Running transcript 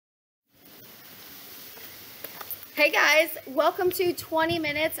Hey guys, welcome to 20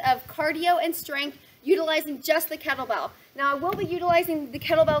 minutes of cardio and strength utilizing just the kettlebell. Now I will be utilizing the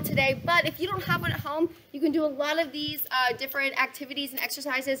kettlebell today, but if you don't have one at home, you can do a lot of these different activities and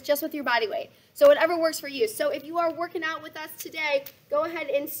exercises just with your body weight. So whatever works for you. So if you are working out with us today, go ahead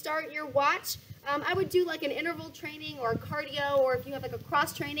and start your watch. I would do like an interval training or cardio, or if you have like a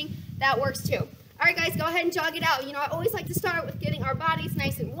cross training, that works too. All right guys, go ahead and jog it out. You know, I always like to start with getting our bodies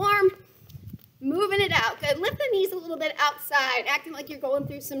nice and warm. Moving it out. Good. Lift the knees a little bit outside, acting like you're going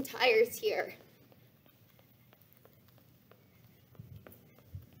through some tires here.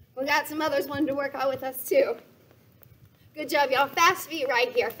 We got some others wanting to work out with us too. Good job, y'all. Fast feet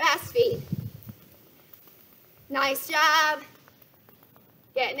right here. Fast feet. Nice job.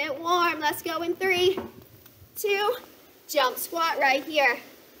 Getting it warm. Let's go in 3, 2, jump squat right here.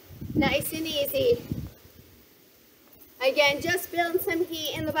 Nice and easy. Again, just building some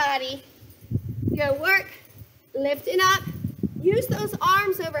heat in the body. Good work, lifting up, use those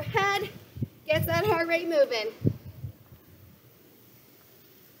arms overhead, gets that heart rate moving.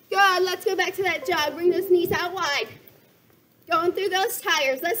 Good, let's go back to that jog, bring those knees out wide. Going through those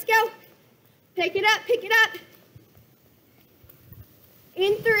tires, let's go. Pick it up, pick it up.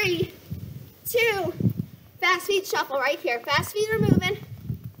 In 3, 2, fast feet shuffle right here. Fast feet are moving.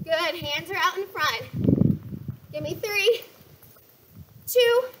 Good, hands are out in front. Give me 3,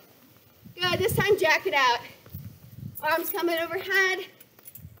 2, good, this time jack it out. Arms coming overhead,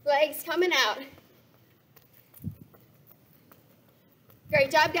 legs coming out. Great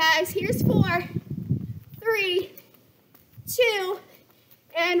job, guys. Here's 4, 3, 2,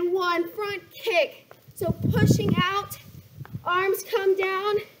 and 1. Front kick. So pushing out, arms come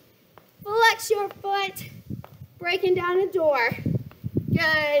down, flex your foot, breaking down a door.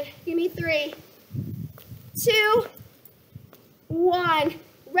 Good. Give me 3, 2, 1.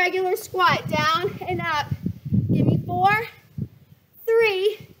 Regular squat, down and up. Give me 4,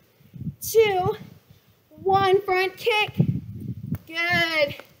 3, 2, 1. Front kick.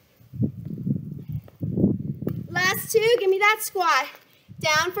 Good. Last 2, give me that squat.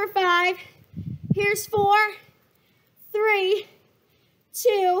 Down for 5. Here's 4, 3,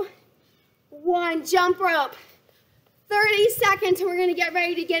 2, 1. Jump rope. 30 seconds and we're gonna get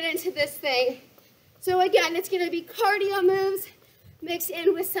ready to get into this thing. So again, it's gonna be cardio moves mixed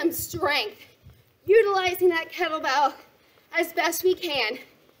in with some strength, utilizing that kettlebell as best we can.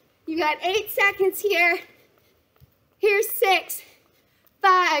 You got 8 seconds here. Here's 6,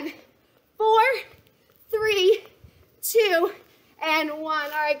 5, 4, 3, 2, and 1. All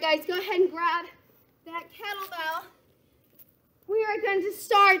right, guys, go ahead and grab that kettlebell. We are going to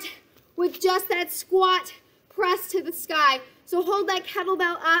start with just that squat press to the sky. So hold that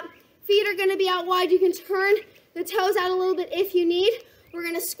kettlebell up. Feet are going to be out wide. You can turn the toes out a little bit if you need. We're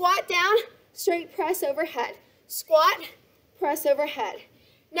going to squat down, straight press overhead. Squat, press overhead.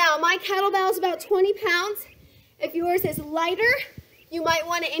 Now, my kettlebell is about 20 pounds. If yours is lighter, you might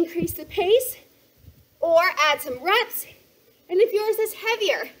want to increase the pace or add some reps. And if yours is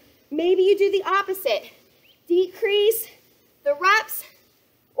heavier, maybe you do the opposite. Decrease the reps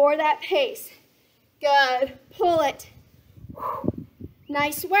or that pace. Good. Pull it.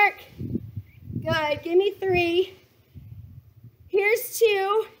 Nice work. Good. Give me 3. Here's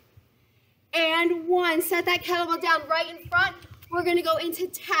 2 and 1. Set that kettlebell down right in front. We're going to go into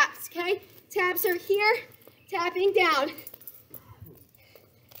taps, okay? Taps are here, tapping down.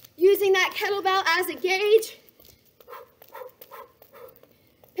 Using that kettlebell as a gauge.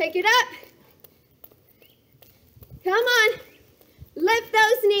 Pick it up. Come on. Lift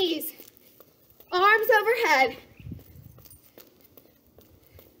those knees. Arms overhead.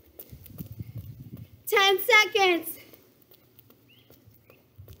 10 seconds.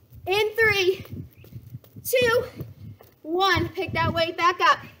 In 3, 2, 1. Pick that weight back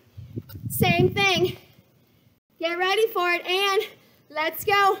up. Same thing. Get ready for it and let's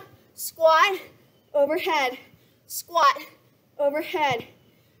go. Squat, overhead. Squat, overhead.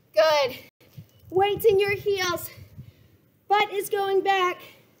 Good. Weights in your heels. Butt is going back.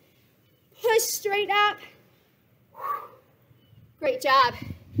 Push straight up. Great job.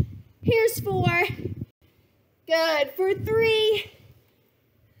 Here's 4. Good. For 3,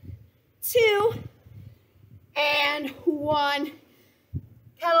 2, and 1.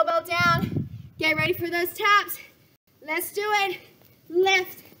 Kettlebell down. Get ready for those taps. Let's do it.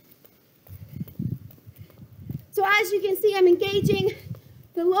 Lift. So as you can see, I'm engaging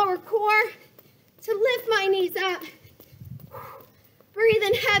the lower core to lift my knees up.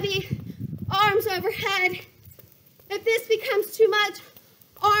 Breathing heavy, arms overhead. If this becomes too much,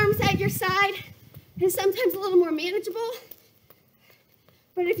 arms at your side is sometimes a little more manageable.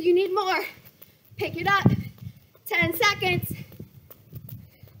 But if you need more, pick it up. 10 seconds.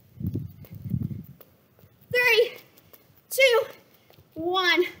 3, 2,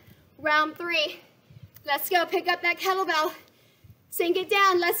 1. Round 3. Let's go. Pick up that kettlebell. Sink it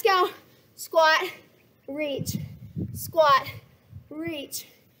down. Let's go. Squat, reach, squat, reach.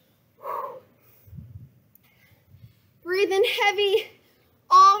 Breathing heavy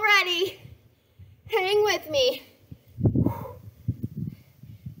already. Hang with me.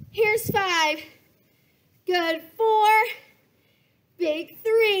 Here's 5. Good. 4. Big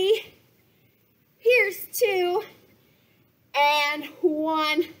 3. Here's 2. And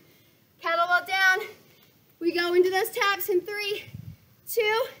 1. Kettlebell down. We go into those taps in 3,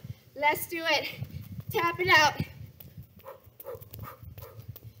 2. Let's do it. Tap it out.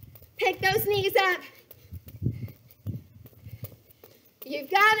 Pick those knees up. You've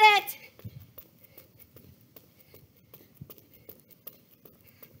got it.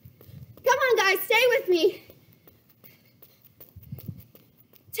 Come on, guys, stay with me.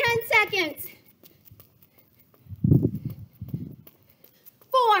 10 seconds.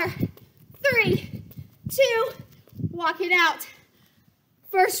 4, 3, 2, walk it out.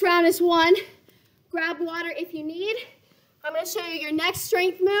 First round is 1. Grab water if you need. I'm going to show you your next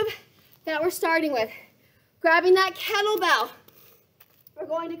strength move that we're starting with. Grabbing that kettlebell. We're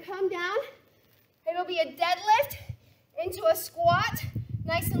going to come down. It'll be a deadlift into a squat,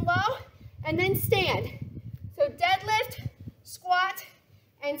 nice and low, and then stand. So deadlift, squat,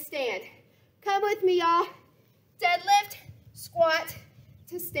 and stand. Come with me, y'all. Deadlift, squat,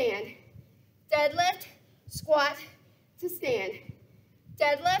 to stand. Deadlift, squat, to stand.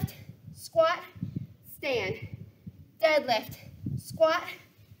 Deadlift, squat, stand. Deadlift, squat,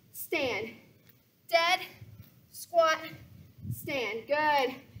 stand. Dead, squat, stand.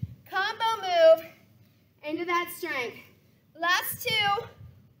 Good. Combo move into that strength. Last 2.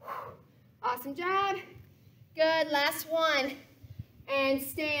 Awesome job. Good. Last 1. And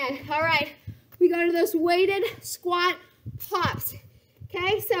stand. All right. We go to those weighted squat pops.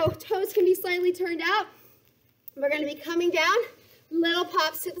 Okay, so toes can be slightly turned out. We're going to be coming down. Little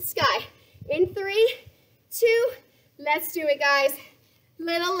pops to the sky. In 3, 2, let's do it, guys.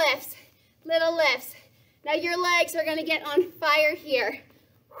 Little lifts, little lifts. Now your legs are gonna get on fire here.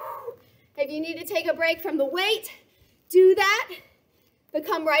 If you need to take a break from the weight, do that, but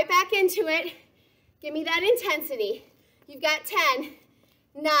come right back into it. Give me that intensity. You've got 10,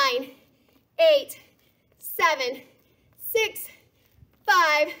 9, 8, 7, 6,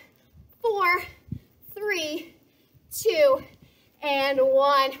 5, 4, 3, 2, and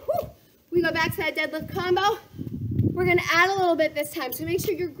 1. Whew. We go back to that deadlift combo. We're gonna add a little bit this time, so make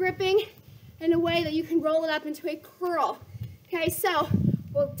sure you're gripping in a way that you can roll it up into a curl. Okay, so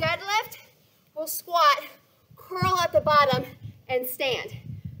we'll deadlift, we'll squat, curl at the bottom, and stand.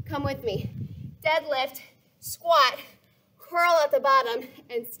 Come with me. Deadlift, squat, curl at the bottom,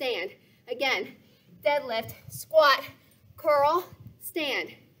 and stand. Again, deadlift, squat, curl,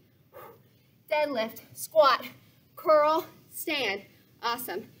 stand. Deadlift, squat, curl, stand.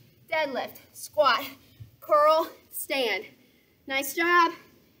 Awesome. Deadlift, squat, curl, stand. Nice job.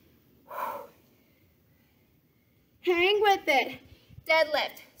 Hang with it.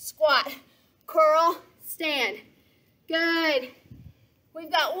 Deadlift, squat, curl, stand. Good.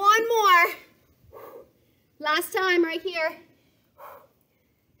 We've got 1 more. Last time right here.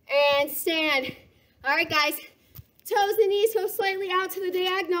 And stand. All right, guys. Toes and knees go slightly out to the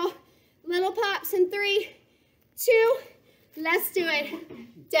diagonal. Little pops in 3, 2, let's do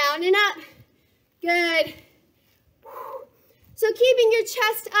it. Down and up. Good. So keeping your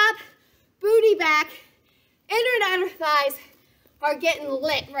chest up, booty back, inner and outer thighs are getting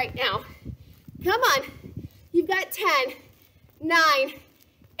lit right now. Come on. You've got 10, 9,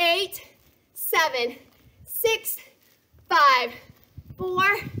 8, 7, 6, 5,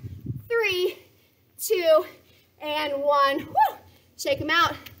 4, 3, 2, and 1. Woo. Shake them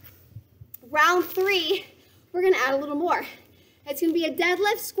out. Round 3, we're going to add a little more. It's going to be a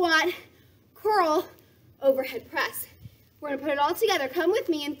deadlift, squat, curl, overhead press. We're going to put it all together. Come with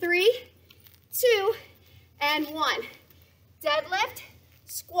me in 3, 2, and 1. Deadlift,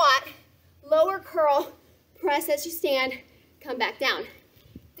 squat, lower curl, press as you stand, come back down.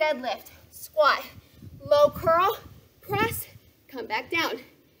 Deadlift, squat, low curl, press, come back down.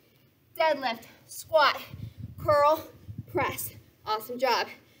 Deadlift, squat, curl, press. Awesome job.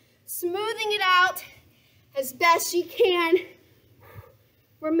 Smoothing it out as best you can.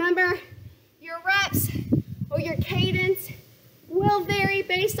 Remember, your reps or your cadence will vary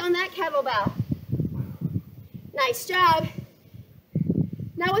based on that kettlebell. Nice job.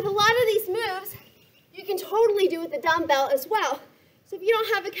 Now with a lot of these moves, you can totally do with the dumbbell as well. So if you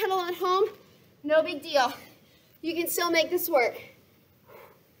don't have a kettle at home, no big deal. You can still make this work.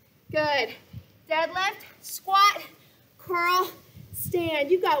 Good. Deadlift, squat, curl,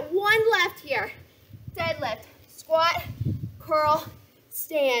 stand. You've got one left here. Deadlift, squat, curl,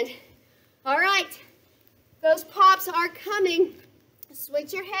 stand. All right. Those pops are coming.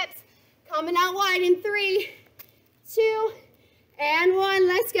 Switch your hips. Coming out wide in 3, 2, and 1.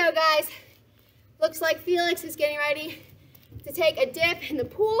 Let's go, guys. Looks like Felix is getting ready to take a dip in the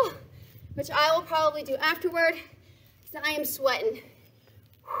pool, which I will probably do afterward because I am sweating.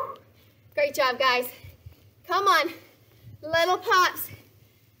 Great job, guys. Come on. Little pops.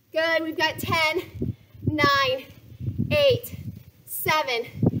 Good. We've got 10, 9, 8, 7,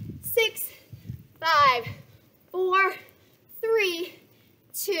 6, 5, 4, 3,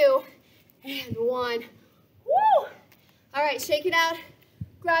 2, and 1. Woo! All right, shake it out.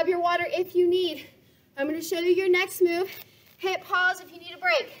 Grab your water if you need. I'm going to show you your next move. Hit pause if you need a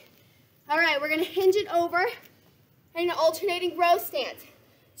break. All right, we're going to hinge it over in an alternating row stance.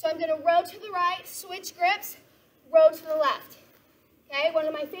 So I'm going to row to the right, switch grips, row to the left. Okay, one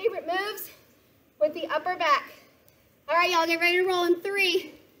of my favorite moves with the upper back. All right, y'all, get ready to roll in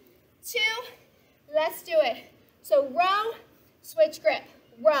 3, 2, let's do it. So row, switch grip,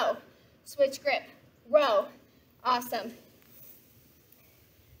 row, switch grip, row. Awesome.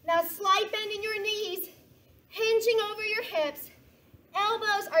 Now slight bend in your knees, hinging over your hips.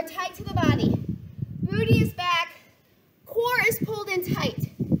 Elbows are tight to the body. Booty is back. Core is pulled in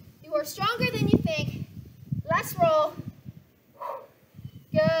tight. You are stronger than you think. Let's roll.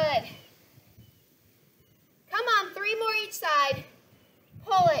 Good. Come on, 3 more each side.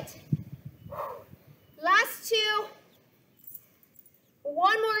 Pull it. Last 2.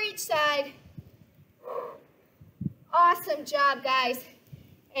 1 more each side. Awesome job, guys.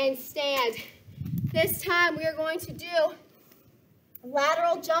 And stand. This time we are going to do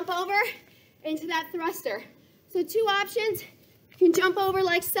lateral jump over into that thruster. So 2 options. You can jump over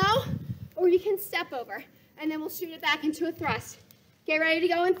like so, or you can step over, and then we'll shoot it back into a thrust. Get ready to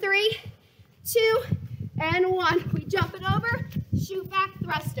go in 3, 2, and 1. We jump it over, shoot back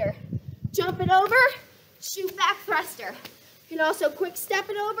thruster. Jump it over, shoot back thruster. You can also quick step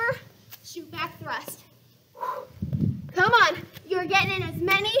it over, shoot back thrust. Come on, you're getting in as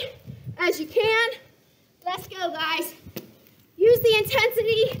many as you can. Let's go, guys. Use the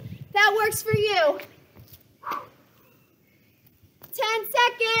intensity that works for you. 10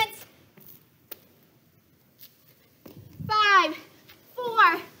 seconds. 5,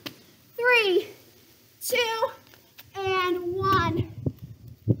 4, 3, 2, and 1.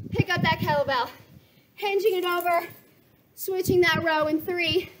 Pick up that kettlebell. Hinging it over, switching that row in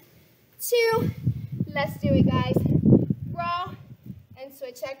 3, 2. Let's do it, guys. Row and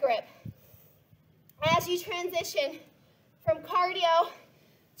switch that grip. As you transition from cardio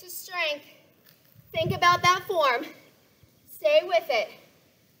to strength, think about that form. Stay with it.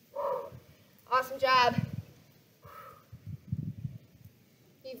 Awesome job.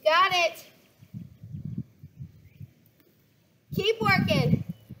 You've got it. Keep working.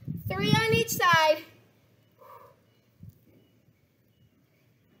 3 on each side.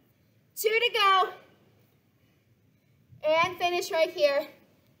 2 to go. And finish right here.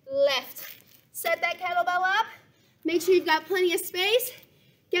 Lift. Set that kettlebell up. Make sure you've got plenty of space.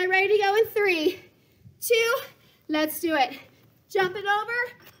 Get ready to go in 3, 2, let's do it. Jump it over,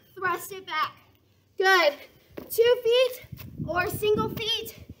 thrust it back. Good. 2 feet or single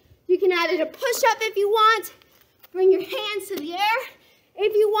feet. You can add it a push-up if you want. Bring your hands to the air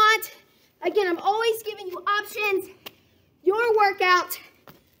if you want. Again, I'm always giving you options. Your workout.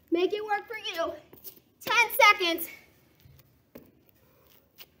 Make it work for you. 10 seconds.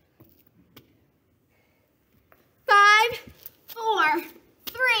 5, 4,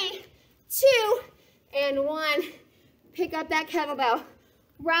 3, 2, and 1. Pick up that kettlebell.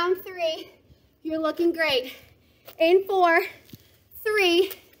 Round 3. You're looking great. In 4,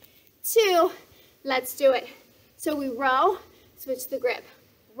 3, 2. Let's do it. So we row, switch the grip.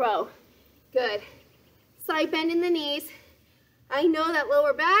 Row. Good. Slight bend in the knees. I know that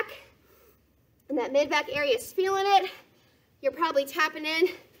lower back and that mid-back area is feeling it. You're probably tapping in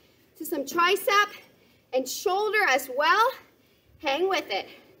to some tricep and shoulder as well. Hang with it.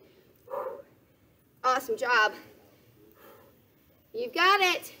 Awesome job. You've got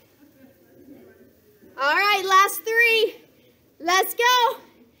it. All right, last 3. Let's go.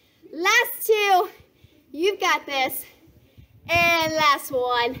 Last 2. You've got this. And last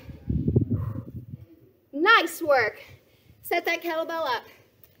 1. Nice work. Set that kettlebell up.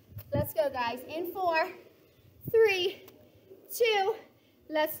 Let's go, guys. In 4, 3, 2.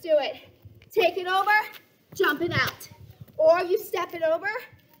 Let's do it. Take it over, jump it out. Or you step it over,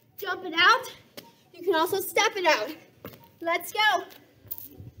 jump it out, You can also step it out. Let's go.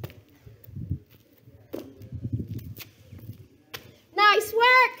 Nice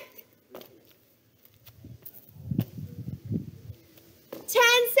work. 10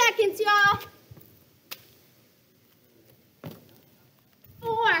 seconds, y'all.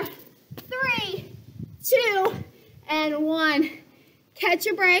 4, 3, 2, and 1. Catch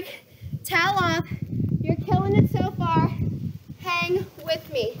a break. Towel off. You're killing it so far. Hang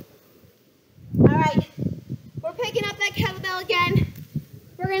with me. All right. We're picking up that kettlebell again.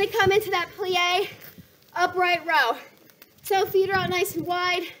 We're going to come into that plie upright row. So feet are out nice and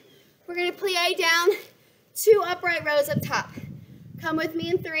wide. We're going to plie down 2 upright rows up top. Come with me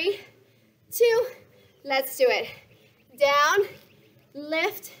in 3, 2, let's do it. Down,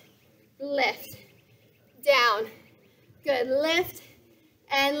 lift, lift, down. Good, lift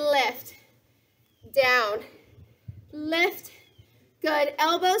and lift, down, lift. Good,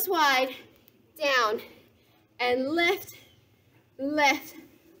 elbows wide, down, and lift, lift.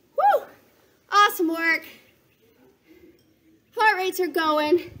 Woo! Awesome work. Heart rates are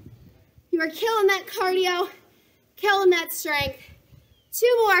going. You are killing that cardio, killing that strength. 2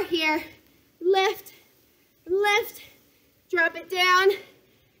 more here. Lift, lift, drop it down,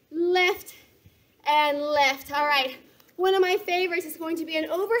 lift, and lift. All right, one of my favorites is going to be an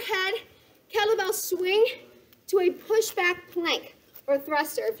overhead kettlebell swing to a pushback plank, or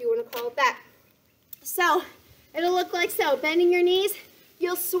thruster if you want to call it that. So it'll look like so. Bending your knees,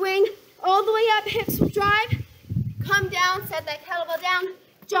 you'll swing all the way up, hips will drive, come down, set that kettlebell down,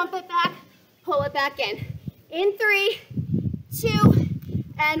 jump it back, pull it back in. In 3, 2,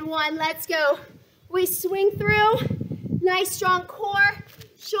 and 1, let's go. We swing through, nice strong core,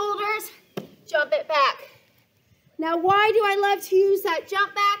 shoulders, jump it back. Now why do I love to use that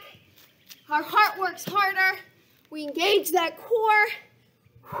jump back? Our heart works harder, we engage that core,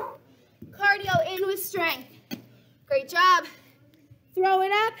 cardio in with strength. Great job. Throw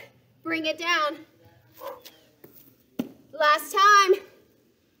it up, bring it down. Last time.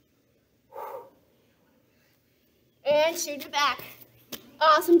 And shoot it back.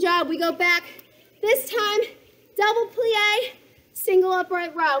 Awesome job. We go back. This time, double plie, single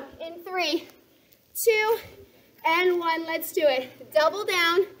upright row. In 3, 2, and 1. Let's do it. Double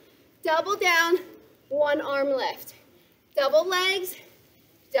down, 1 arm lift. Double legs,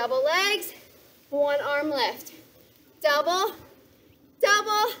 1 arm lift. Double,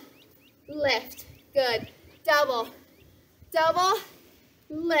 lift. Good. Double,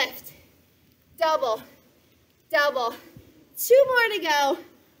 lift. Double. 2 more to go.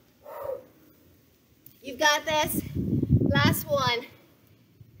 You've got this. Last one.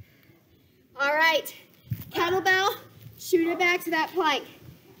 All right. Kettlebell, shoot it back to that plank.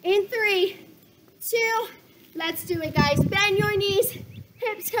 In 3, 2, let's do it, guys. Bend your knees,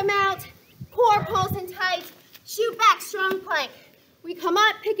 hips come out, core pulls in tight, shoot back, strong plank. We come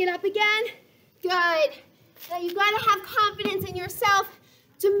up, pick it up again. Good. Now you've got to have confidence in yourself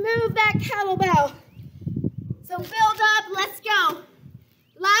to move that kettlebell. So build up, let's go.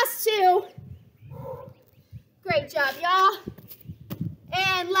 Last 2. Great job, y'all.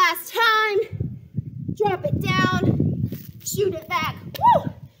 And last time. Drop it down, shoot it back.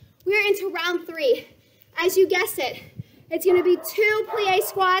 Woo! We're into round 3. As you guessed it, it's gonna be 2 plie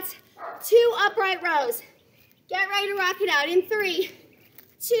squats, 2 upright rows. Get ready to rock it out in 3,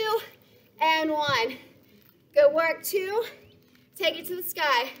 2, and 1. Good work, 2. Take it to the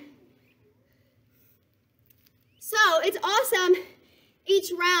sky. So it's awesome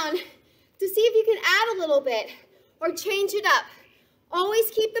each round to see if you can add a little bit or change it up.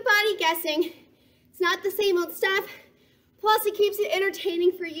 Always keep the body guessing. It's not the same old stuff. Plus it keeps it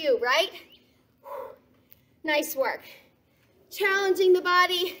entertaining for you, right? Nice work. Challenging the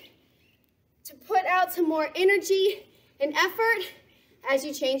body to put out some more energy and effort as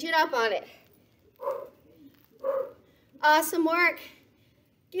you change it up on it. Awesome work.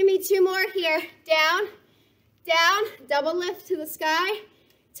 Give me 2 more here. Down, double lift to the sky,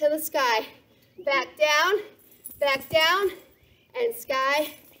 back down, and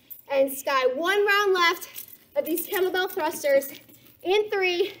sky, and sky. 1 round left of these kettlebell thrusters. In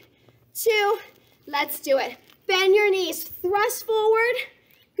 3, 2, let's do it. Bend your knees, thrust forward.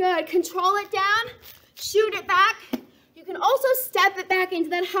 Good, control it down, shoot it back. You can also step it back into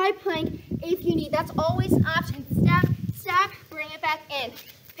that high plank if you need. That's always an option. Step, bring it back in.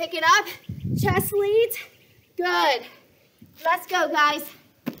 Pick it up, chest leads. Good. Let's go, guys.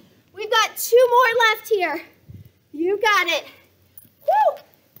 We've got 2 more left here. You got it.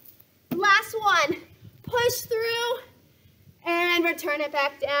 Woo! Last one. Push through and return it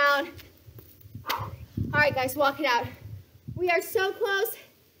back down. All right, guys, walk it out. We are so close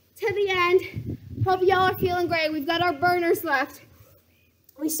to the end Hope y'all are feeling great. We've got our burners left.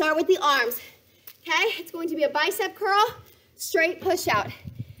 We start with the arms, okay? It's going to be a bicep curl, straight push out.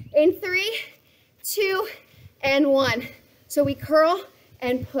 In 3, 2, and 1. So we curl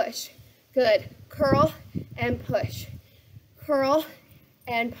and push. Good. Curl and push. Curl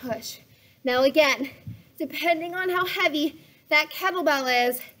and push. Now again, depending on how heavy that kettlebell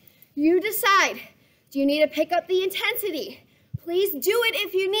is, you decide. Do you need to pick up the intensity? Please do it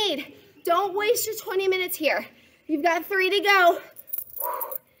if you need. Don't waste your 20 minutes here. You've got 3 to go.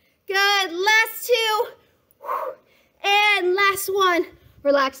 Good, last 2. And last 1.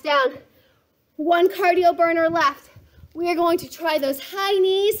 Relax down. 1 cardio burner left. We are going to try those high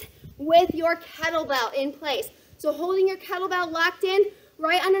knees with your kettlebell in place. So holding your kettlebell locked in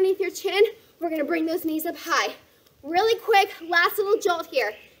right underneath your chin, we're gonna bring those knees up high. Really quick, last little jolt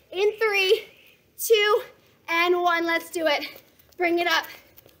here. In 3, 2, and 1, let's do it. Bring it up.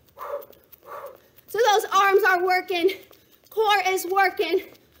 So those arms are working, core is working,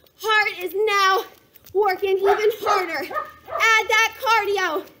 heart is now working even harder. Add that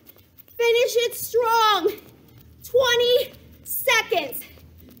cardio. Finish it strong. 20 seconds.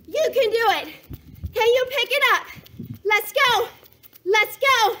 You can do it. Can you pick it up? Let's go. Let's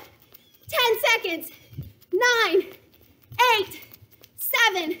go. 10 seconds. 9, 8,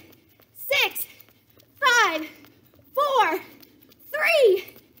 7, 6, 5, 4,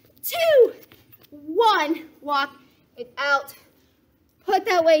 3, 2, 1. Walk it out. Put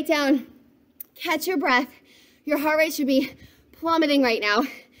that weight down. Catch your breath. Your heart rate should be plummeting right now.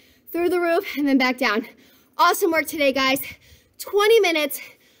 Through the roof and then back down. Awesome work today, guys. 20 minutes,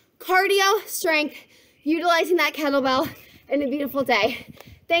 cardio, strength, utilizing that kettlebell, and a beautiful day.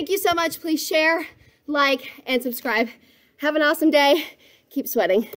 Thank you so much. Please share, like, and subscribe. Have an awesome day. Keep sweating.